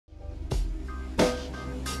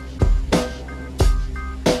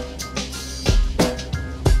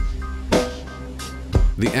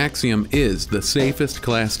The Axiom is the safest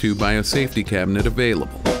Class II biosafety cabinet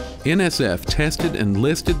available. NSF tested and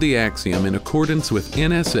listed the Axiom in accordance with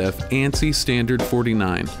NSF ANSI Standard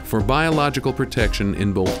 49 for biological protection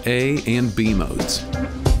in both A and B modes.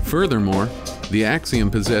 Furthermore, the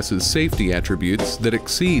Axiom possesses safety attributes that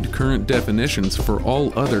exceed current definitions for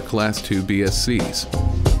all other Class II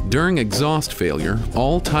BSCs. During exhaust failure,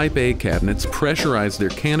 all Type A cabinets pressurize their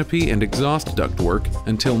canopy and exhaust ductwork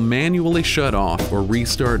until manually shut off or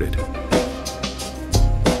restarted.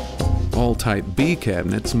 All Type B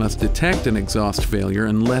cabinets must detect an exhaust failure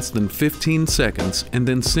in less than 15 seconds and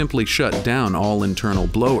then simply shut down all internal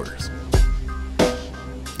blowers.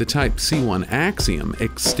 The Type C1 Axiom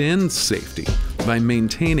extends safety by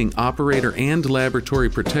maintaining operator and laboratory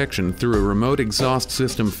protection through a remote exhaust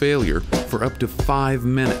system failure for up to 5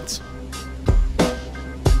 minutes.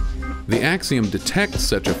 The Axiom detects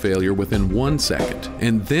such a failure within 1 second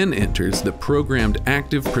and then enters the programmed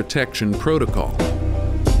active protection protocol.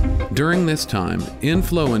 During this time,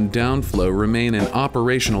 inflow and downflow remain in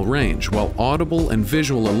operational range while audible and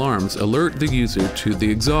visual alarms alert the user to the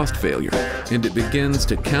exhaust failure, and it begins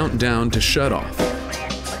to count down to shut off.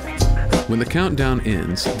 When the countdown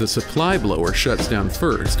ends, the supply blower shuts down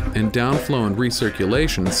first and downflow and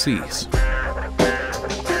recirculation cease.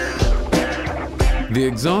 The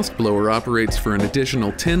exhaust blower operates for an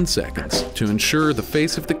additional 10 seconds to ensure the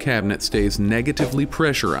face of the cabinet stays negatively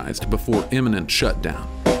pressurized before imminent shutdown.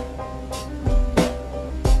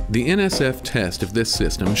 The NSF test of this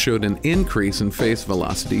system showed an increase in face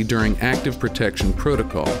velocity during active protection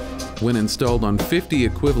protocol when installed on 50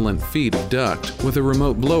 equivalent feet of duct with a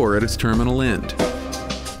remote blower at its terminal end.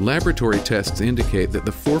 Laboratory tests indicate that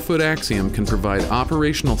the 4-foot Axiom can provide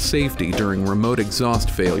operational safety during remote exhaust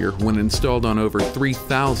failure when installed on over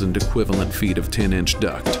 3,000 equivalent feet of 10-inch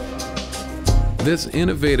duct. This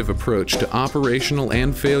innovative approach to operational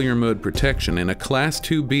and failure mode protection in a Class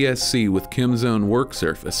II BSC with ChemZone work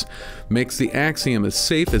surface makes the Axiom as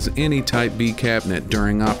safe as any Type B cabinet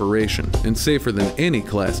during operation and safer than any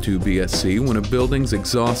Class II BSC when a building's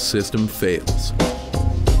exhaust system fails.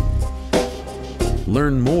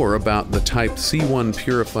 Learn more about the Type C1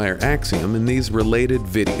 Purifier Axiom in these related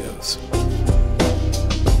videos.